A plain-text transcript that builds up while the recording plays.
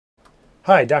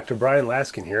Hi, Dr. Brian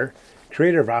Laskin here,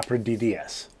 creator of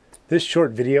OperaDDS. This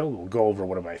short video will go over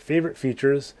one of my favorite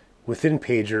features within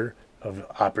Pager of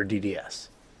OperaDDS,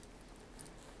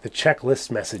 the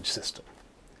checklist message system.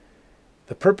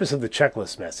 The purpose of the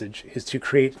checklist message is to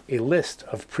create a list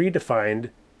of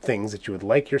predefined things that you would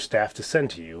like your staff to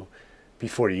send to you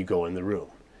before you go in the room.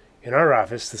 In our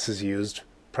office, this is used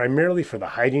primarily for the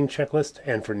hygiene checklist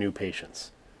and for new patients.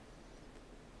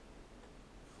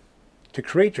 To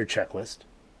create your checklist,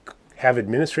 have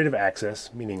administrative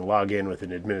access, meaning log in with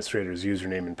an administrator's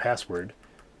username and password.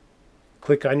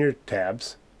 Click on your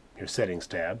tabs, your settings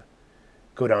tab,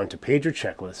 go down to Pager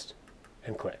Checklist,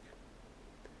 and click.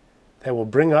 That will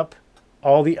bring up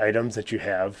all the items that you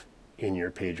have in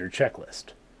your Pager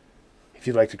checklist. If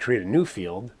you'd like to create a new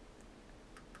field,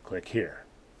 click here.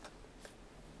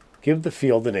 Give the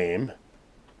field a name.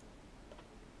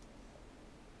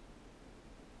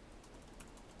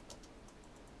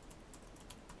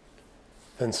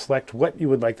 Then select what you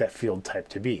would like that field type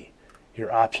to be.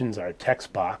 Your options are a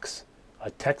text box, a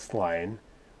text line,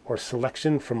 or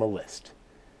selection from a list.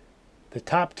 The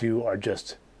top two are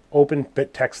just open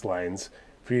text lines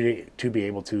for you to be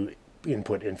able to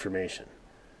input information.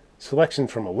 Selection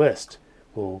from a list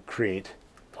will create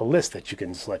a list that you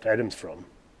can select items from.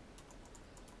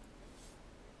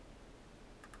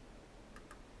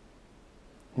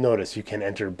 Notice you can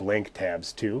enter blank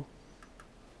tabs too.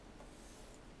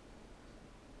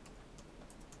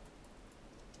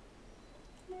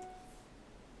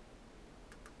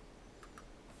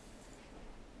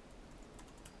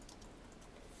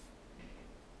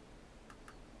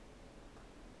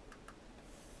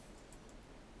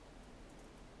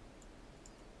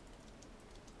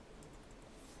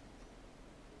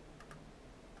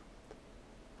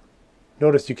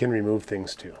 Notice you can remove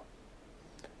things too.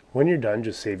 When you're done,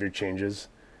 just save your changes,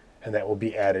 and that will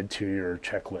be added to your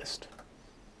checklist.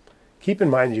 Keep in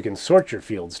mind you can sort your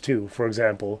fields too. For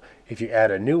example, if you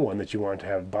add a new one that you want to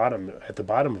have at the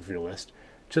bottom of your list,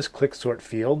 just click Sort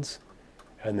Fields,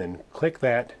 and then click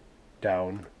that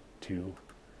down to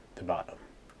the bottom.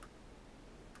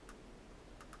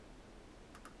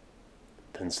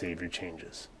 Then save your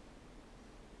changes.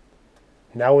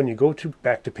 Now when you go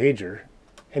back to Pager,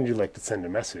 and you'd like to send a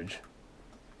message,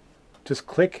 just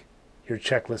click your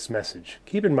checklist message.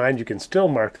 Keep in mind you can still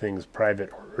mark things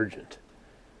private or urgent.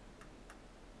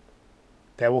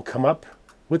 That will come up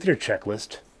with your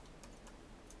checklist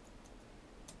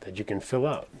that you can fill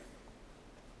out.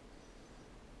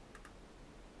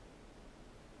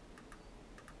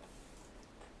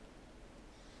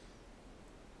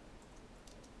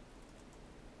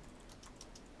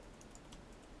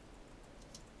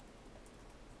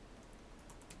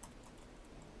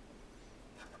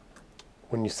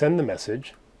 When you send the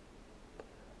message,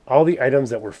 all the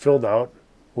items that were filled out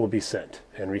will be sent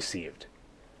and received.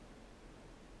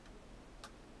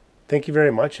 Thank you very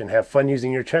much, and have fun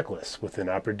using your checklists within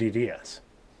OperaDDS.